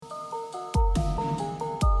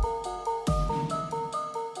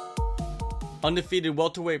Undefeated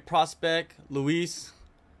welterweight prospect, Luis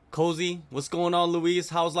Cozy. What's going on, Luis?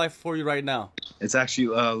 How's life for you right now? It's actually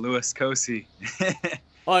Louis Cosi.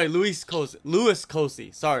 Oh, hey, Luis Cozy. Luis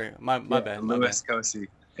Cozy. Sorry, my Yeah, bad, my bad. Louis Cosi.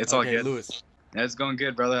 It's all Okay, good. Luis. Yeah, it's going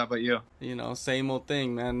good, brother. How about you? Same old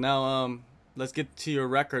thing, man. Now, let's get to your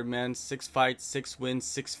record, man. 6 fights, 6 wins,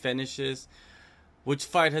 6 finishes. Which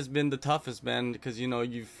fight has been the toughest, man? Because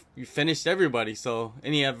you finished everybody. So,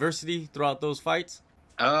 any adversity throughout those fights?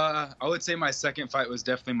 I would say my second fight was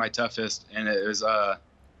definitely my toughest, and it was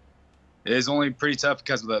only pretty tough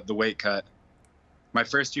because of the weight cut. My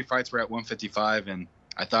first 2 fights were at 155, and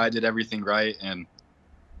I thought I did everything right, and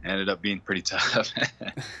ended up being pretty tough.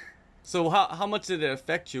 So, how much did it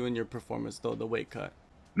affect you in your performance, though, the weight cut?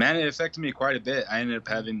 Man, it affected me quite a bit. I ended up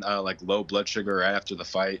having like low blood sugar right after the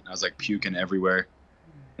fight. I was like puking everywhere,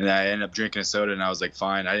 and I ended up drinking a soda, and I was like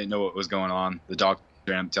fine. I didn't know what was going on. The doctor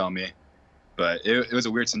ended up telling me, but it was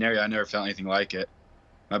a weird scenario. I never felt anything like it.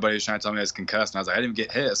 My buddy was trying to tell me I was concussed, and I was like, I didn't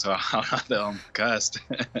get hit, so I don't know I'm concussed.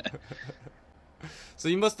 So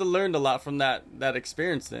you must have learned a lot from that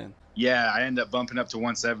experience then. Yeah, I ended up bumping up to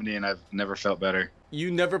 170, and I've never felt better. You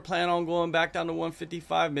never plan on going back down to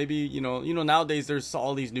 155? Maybe, nowadays there's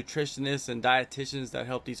all these nutritionists and dietitians that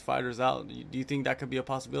help these fighters out. Do you think that could be a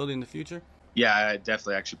possibility in the future? Yeah, I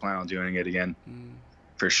definitely actually plan on doing it again.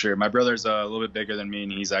 For sure. My brother's a little bit bigger than me,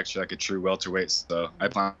 and he's actually like a true welterweight, so I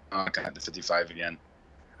plan on going to 55 again.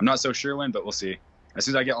 I'm not so sure when, but we'll see. As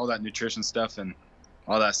soon as I get all that nutrition stuff and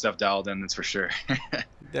all that stuff dialed in, that's for sure.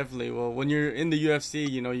 Definitely. Well, when you're in the UFC,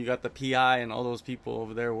 you got the PI and all those people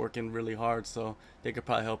over there working really hard, so they could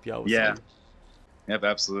probably help you out with Yeah. something. Yep,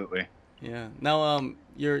 absolutely. Yeah. Now,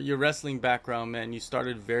 your wrestling background, man, you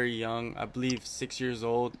started very young, I believe 6 years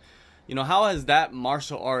old. How has that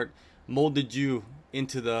martial art molded you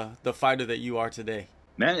into the fighter that you are today?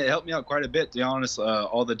 Man, it helped me out quite a bit, to be honest.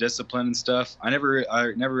 All the discipline and stuff. I never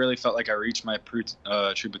really felt like I reached my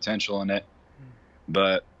true potential in it.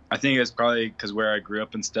 But I think it's probably because where I grew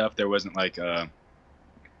up and stuff, there wasn't like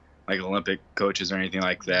Olympic coaches or anything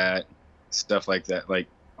like that, stuff like that. Like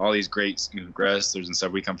all these great wrestlers and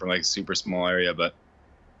stuff. We come from like a super small area, but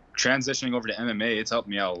transitioning over to MMA, it's helped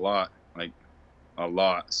me out a lot, like a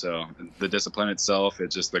lot. So the discipline itself,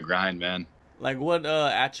 it's just the grind, man. Like, what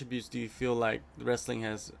attributes do you feel like wrestling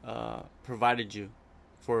has provided you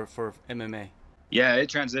for MMA? Yeah, it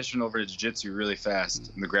transitioned over to jiu-jitsu really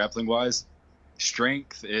fast. The grappling wise,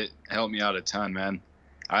 strength, it helped me out a ton, man.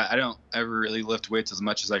 I don't ever really lift weights as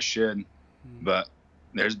much as I should, but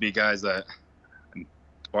there's be guys that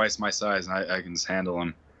twice my size and I can just handle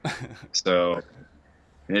them. So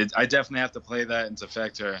I definitely have to play that into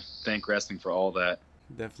effect to thank wrestling for all that.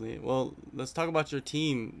 Definitely. Well, let's talk about your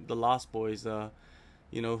team, the Lost Boys. Your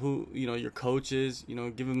coaches.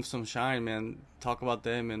 Give them some shine, man. Talk about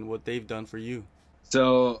them and what they've done for you.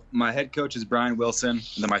 So my head coach is Brian Wilson,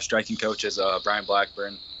 and then my striking coach is Brian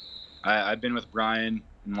Blackburn. I've been with Brian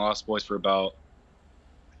and Lost Boys for about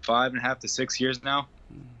 5.5 to 6 years now,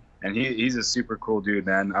 and he's a super cool dude,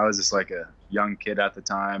 man. I was just like a young kid at the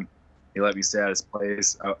time. He let me stay at his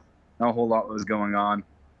place. Not a whole lot was going on,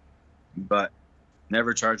 but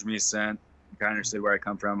never charged me a cent. Kind of understood where I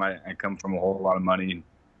come from. I come from a whole lot of money.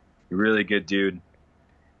 Really good dude.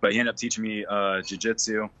 But he ended up teaching me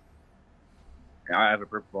jiu-jitsu. I have a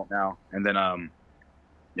purple belt now. And then,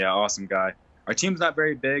 awesome guy. Our team's not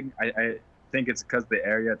very big. I think it's because of the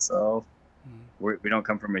area itself. We don't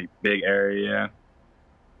come from a big area.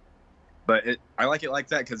 But I like it like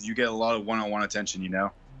that because you get a lot of one-on-one attention,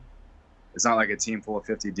 It's not like a team full of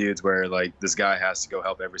 50 dudes where, like, this guy has to go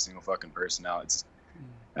help every single fucking person out.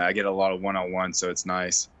 I get a lot of one-on-one, so it's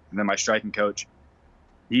nice. And then my striking coach,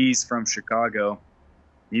 he's from Chicago.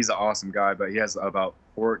 He's an awesome guy, but he has about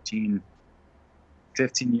 15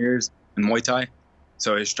 years in Muay Thai.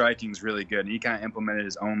 So his striking's really good. And he kind of implemented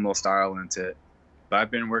his own little style into it. But I've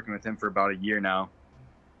been working with him for about a year now,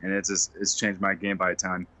 and it's changed my game by a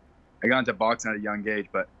ton. I got into boxing at a young age,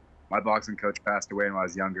 but my boxing coach passed away when I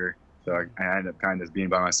was younger. So I ended up kind of being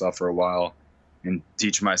by myself for a while and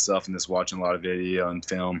teaching myself and just watching a lot of video and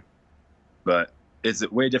film. But it's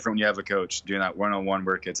way different when you have a coach doing that one-on-one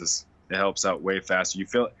work. It helps out way faster.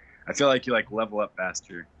 I feel like you like level up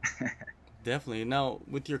faster. Definitely. Now,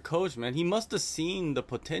 with your coach, man, he must have seen the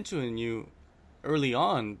potential in you early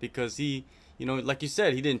on because he, like you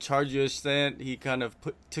said, he didn't charge you a cent. He kind of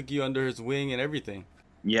took you under his wing and everything.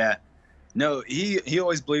 Yeah. No, he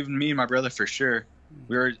always believed in me and my brother for sure.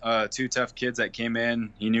 We were 2 tough kids that came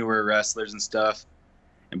in. He knew we were wrestlers and stuff,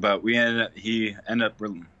 but he ended up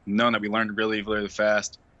knowing that we learned really, really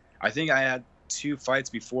fast. I think I had 2 fights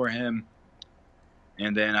before him,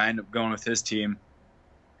 and then I ended up going with his team.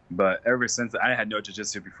 But ever since, I had no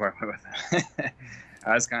jiu-jitsu before I went with it.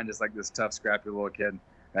 I was kind of just like this tough, scrappy little kid.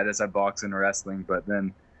 I just had boxing and wrestling, but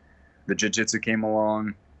then the jiu-jitsu came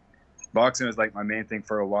along. Boxing was like my main thing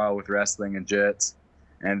for a while with wrestling and jits.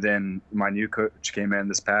 And then my new coach came in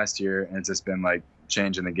this past year, and it's just been like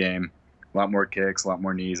changing the game. A lot more kicks, a lot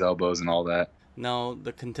more knees, elbows, and all that. Now,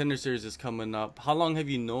 the Contender Series is coming up. How long have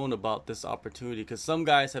you known about this opportunity? Because some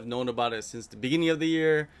guys have known about it since the beginning of the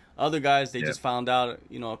year. Other guys, they just found out,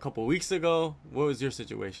 a couple weeks ago. What was your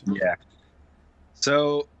situation? Yeah.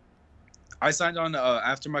 So I signed on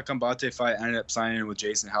after my Combate fight. I ended up signing with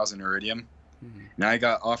Jason House and Iridium. Mm-hmm. And I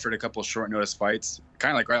got offered a couple short notice fights.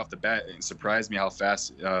 Kind of like right off the bat, it surprised me how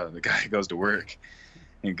fast the guy goes to work.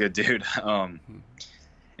 And good dude.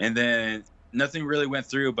 And then nothing really went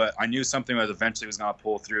through, but I knew something was eventually was going to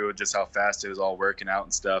pull through, just how fast it was all working out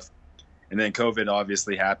and stuff. And then COVID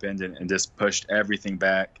obviously happened and just pushed everything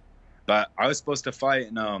back. But I was supposed to fight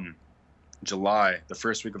in July, the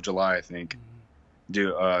first week of July, I think.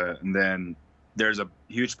 And then there's a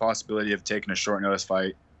huge possibility of taking a short notice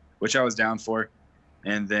fight, which I was down for.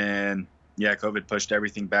 And then, COVID pushed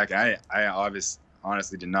everything back. I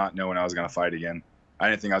honestly did not know when I was going to fight again. I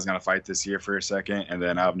didn't think I was going to fight this year for a second. And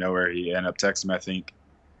then out of nowhere, he ended up texting me, I think,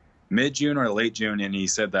 mid-June or late June. And he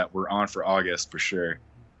said that we're on for August for sure.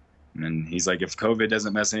 And he's like, if COVID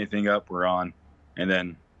doesn't mess anything up, we're on. And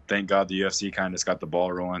then thank God the UFC kind of just got the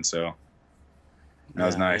ball rolling. So that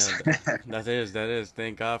was nice. Yeah, that is.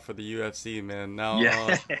 Thank God for the UFC, man. Now,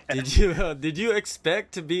 did you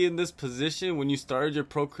expect to be in this position when you started your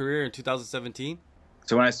pro career in 2017?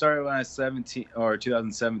 So when I started when I was 17 or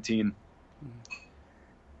 2017,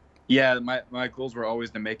 yeah, my goals were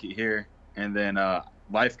always to make it here. And then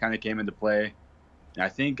life kind of came into play. And I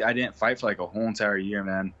think I didn't fight for like a whole entire year,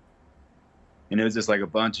 man. And it was just like a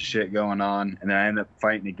bunch of shit going on. And then I ended up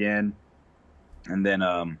fighting again. And then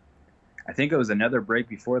I think it was another break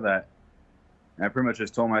before that. And I pretty much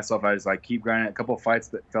just told myself I was like keep grinding. A couple of fights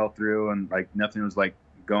that fell through and like nothing was like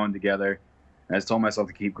going together. And I just told myself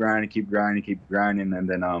to keep grinding. And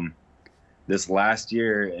then this last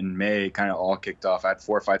year in May kind of all kicked off. I had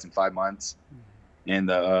 4 fights in 5 months. And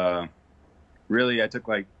really I took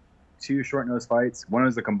like 2 short notice fights. One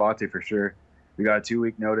was the Combate for sure. We got a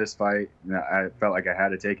 2-week notice fight. And I felt like I had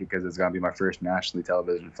to take it because it's going to be my first nationally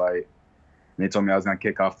television fight. And they told me I was going to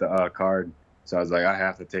kick off the card. So I was like, I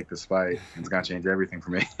have to take this fight. It's going to change everything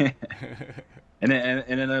for me. and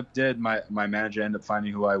it did. My manager ended up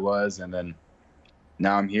finding who I was. And then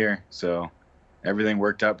now I'm here. So everything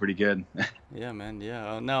worked out pretty good. Yeah, man.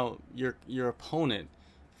 Yeah. Now, your opponent,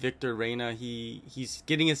 Victor Reina, he's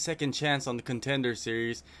getting a second chance on the Contender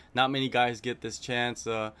Series. Not many guys get this chance.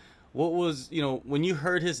 What was, when you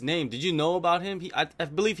heard his name, did you know about him? I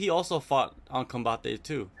believe he also fought on Combate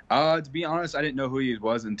too. To be honest, I didn't know who he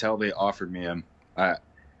was until they offered me him. I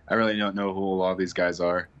really don't know who a lot of these guys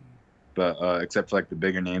are, but except for like the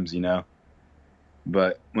bigger names,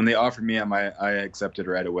 But when they offered me him, I accepted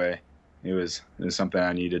right away. It was something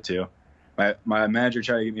I needed to. My manager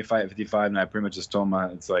tried to get me a fight at 55, and I pretty much just told him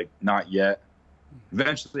it's like not yet.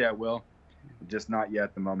 Eventually, I will, just not yet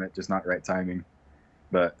at the moment, just not right timing.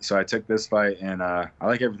 But so I took this fight, and I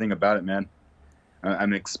like everything about it, man.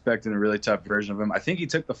 I'm expecting a really tough version of him. I think he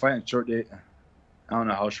took the fight in short date. I don't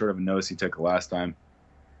know how short of a notice he took last time,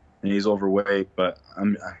 and he's overweight. But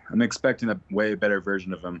I'm expecting a way better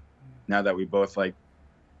version of him now that we both like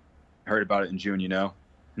heard about it in June.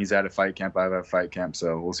 He's at a fight camp. I have a fight camp,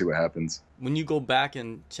 so we'll see what happens. When you go back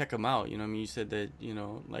and check him out, you said that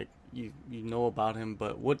like you know about him,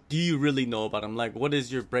 but what do you really know about him? Like, what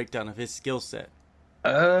is your breakdown of his skill set?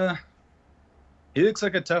 He looks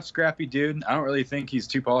like a tough, scrappy dude. I don't really think he's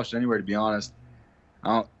too polished anywhere, to be honest.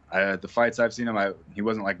 The fights I've seen him, he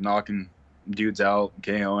wasn't like knocking dudes out,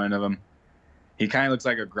 KOing them. He kind of looks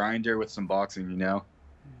like a grinder with some boxing,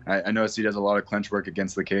 I noticed he does a lot of clinch work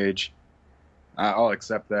against the cage. I'll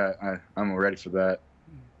accept that. I'm ready for that.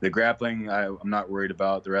 The grappling, I'm not worried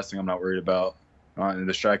about. The wrestling, I'm not worried about. And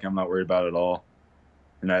the striking, I'm not worried about at all.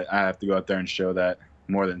 And I have to go out there and show that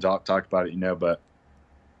more than talk about it, But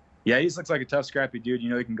yeah, he just looks like a tough, scrappy dude.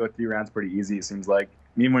 He can go 3 rounds pretty easy, it seems like.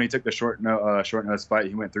 Even when he took the short notice fight,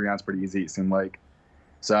 he went 3 rounds pretty easy, it seemed like.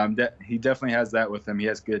 So he definitely has that with him. He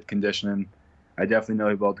has good conditioning. I definitely know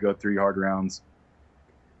he'll be able to go 3 hard rounds.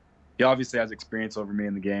 He obviously has experience over me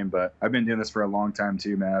in the game, but I've been doing this for a long time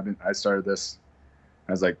too, man. I started this.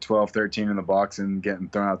 I was like 12, 13 in the boxing, getting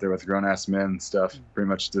thrown out there with grown-ass men and stuff. Pretty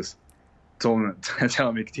much just telling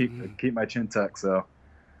me to keep my chin tucked. So,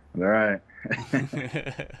 all right.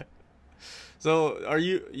 So are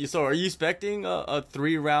you expecting a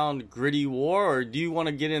 3-round gritty war, or do you want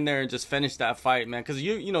to get in there and just finish that fight, man? Because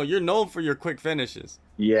you're known for your quick finishes.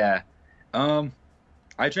 Yeah.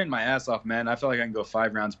 I trained my ass off, man. I feel like I can go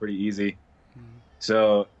 5 rounds pretty easy.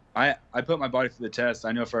 So I put my body through the test.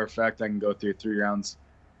 I know for a fact I can go through 3 rounds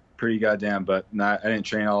pretty goddamn, but I didn't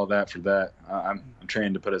train all of that for that. I'm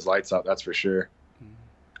training to put his lights out, that's for sure.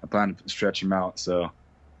 I plan to stretch him out, so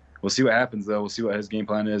we'll see what happens, though. We'll see what his game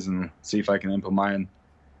plan is and see if I can implement mine.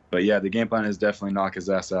 But yeah, the game plan is definitely knock his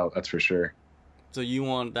ass out, that's for sure. So you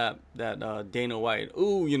want that Dana White?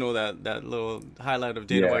 Ooh, that little highlight of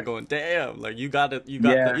Dana White going, damn, like you got it,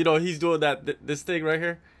 he's doing this thing right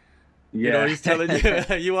here. Yeah, he's telling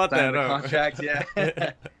you you want that contract.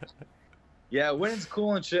 Yeah. Yeah, winning's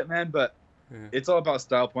cool and shit, man, but it's all about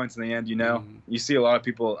style points in the end. You see a lot of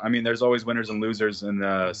people. I mean, there's always winners and losers,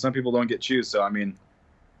 and some people don't get choose. So I mean,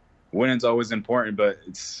 winning's always important, but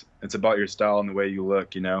it's about your style and the way you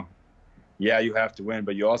look. Yeah, you have to win,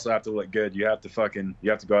 but you also have to look good. You have to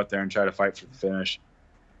go out there and try to fight for the finish.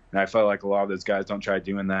 And I felt like a lot of those guys don't try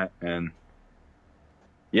doing that. And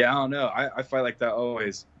yeah, I don't know. I fight like that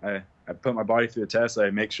always. I put my body through the test. I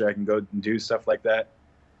make sure I can go and do stuff like that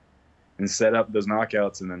and set up those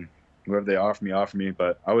knockouts, and then whoever they offer me.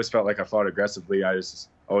 But I always felt like I fought aggressively. I just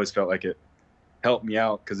always felt like it helped me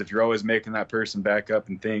out, because if you're always making that person back up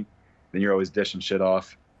and think, then you're always dishing shit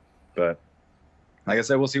off. But like I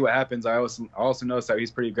said, we'll see what happens. I also noticed that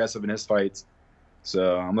he's pretty aggressive in his fights,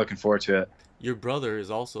 so I'm looking forward to it. Your brother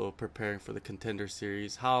is also preparing for the Contender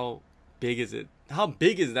Series. How big is it? How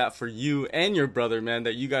big is that for you and your brother, man,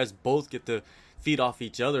 that you guys both get to feed off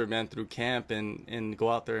each other, man, through camp and go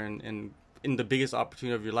out there and in the biggest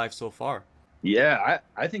opportunity of your life so far? Yeah,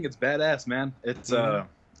 I think it's badass, man. It's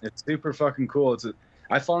it's super fucking cool.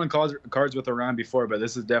 I've fought in cards with Orion before, but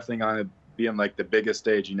this is definitely gonna be on like the biggest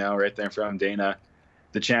stage, right there in front of Dana.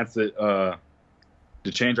 The chance to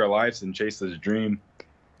change our lives and chase this dream,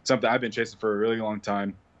 something I've been chasing for a really long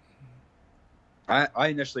time. I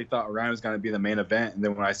initially thought Orion was going to be the main event, and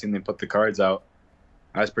then when I seen them put the cards out,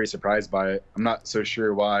 I was pretty surprised by it. I'm not so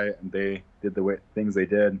sure why they did the things they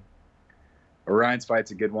did. Orion's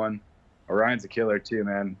fight's a good one. Orion's a killer too,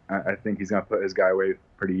 man. I think he's going to put his guy away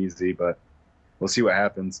pretty easy, but we'll see what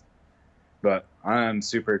happens. But I'm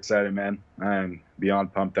super excited, man. I'm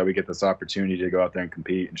beyond pumped that we get this opportunity to go out there and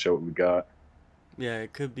compete and show what we got. Yeah,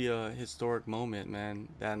 it could be a historic moment, man,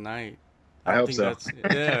 that night. I hope so.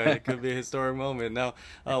 Yeah, it could be a historic moment. Now,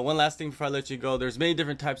 one last thing before I let you go. There's many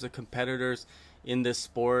different types of competitors in this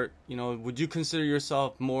sport. Would you consider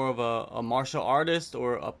yourself more of a martial artist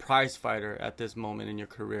or a prize fighter at this moment in your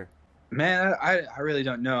career? Man, I really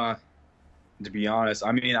don't know, to be honest.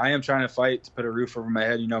 I mean, I am trying to fight to put a roof over my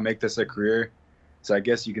head, make this a career. So I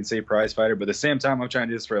guess you can say prize fighter. But at the same time, I'm trying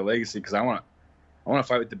to do this for a legacy, because I want to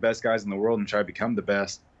fight with the best guys in the world and try to become the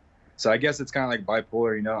best. So I guess it's kind of like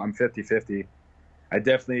bipolar, I'm 50-50. I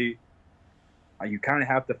definitely, you kind of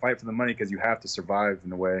have to fight for the money because you have to survive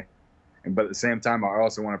in a way. But at the same time, I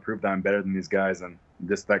also want to prove that I'm better than these guys, and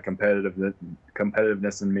just that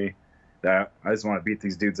competitiveness in me, that I just want to beat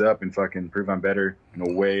these dudes up and fucking prove I'm better in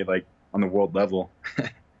a way, like on the world level.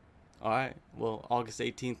 All right. Well, August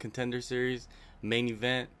 18th, Contender Series, main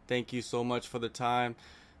event. Thank you so much for the time.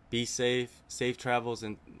 Be safe travels,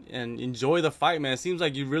 and enjoy the fight, man. It seems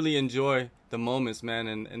like you really enjoy the moments, man,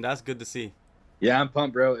 and that's good to see. Yeah, I'm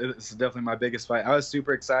pumped, bro. This is definitely my biggest fight. I was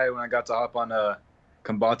super excited when I got to hop on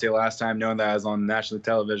Combate last time, knowing that I was on national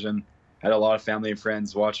television. I had a lot of family and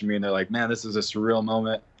friends watching me, and they're like, man, this is a surreal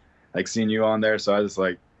moment, like seeing you on there. So I'm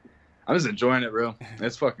just enjoying it, bro.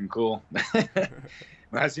 It's fucking cool.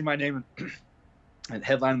 When I see my name and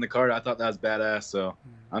headline in the card, I thought that was badass. So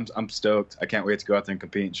I'm stoked. I can't wait to go out there and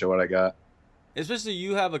compete and show what I got. Especially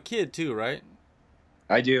you have a kid too, right?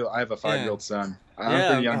 I do. I have a 5-year-old son. I'm a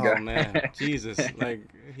pretty young guy. Oh man, Jesus!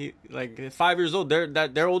 Like 5 years old.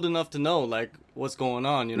 They're old enough to know like what's going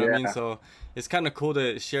on. You know what I mean? So it's kind of cool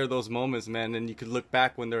to share those moments, man. And you could look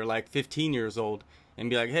back when they're like 15 years old and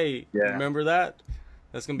be like, hey, remember that?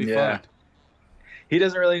 That's gonna be fun. He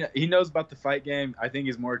doesn't really. He knows about the fight game. I think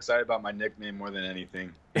he's more excited about my nickname more than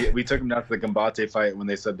anything. We took him down to the Combate fight when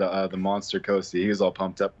they said the Monster Coastie. He was all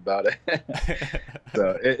pumped up about it.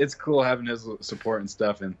 So it's cool having his support and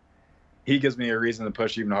stuff, and he gives me a reason to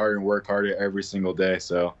push even harder and work harder every single day.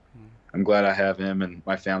 So I'm glad I have him and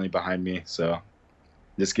my family behind me. So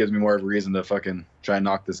this gives me more of a reason to fucking try and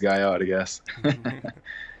knock this guy out, I guess.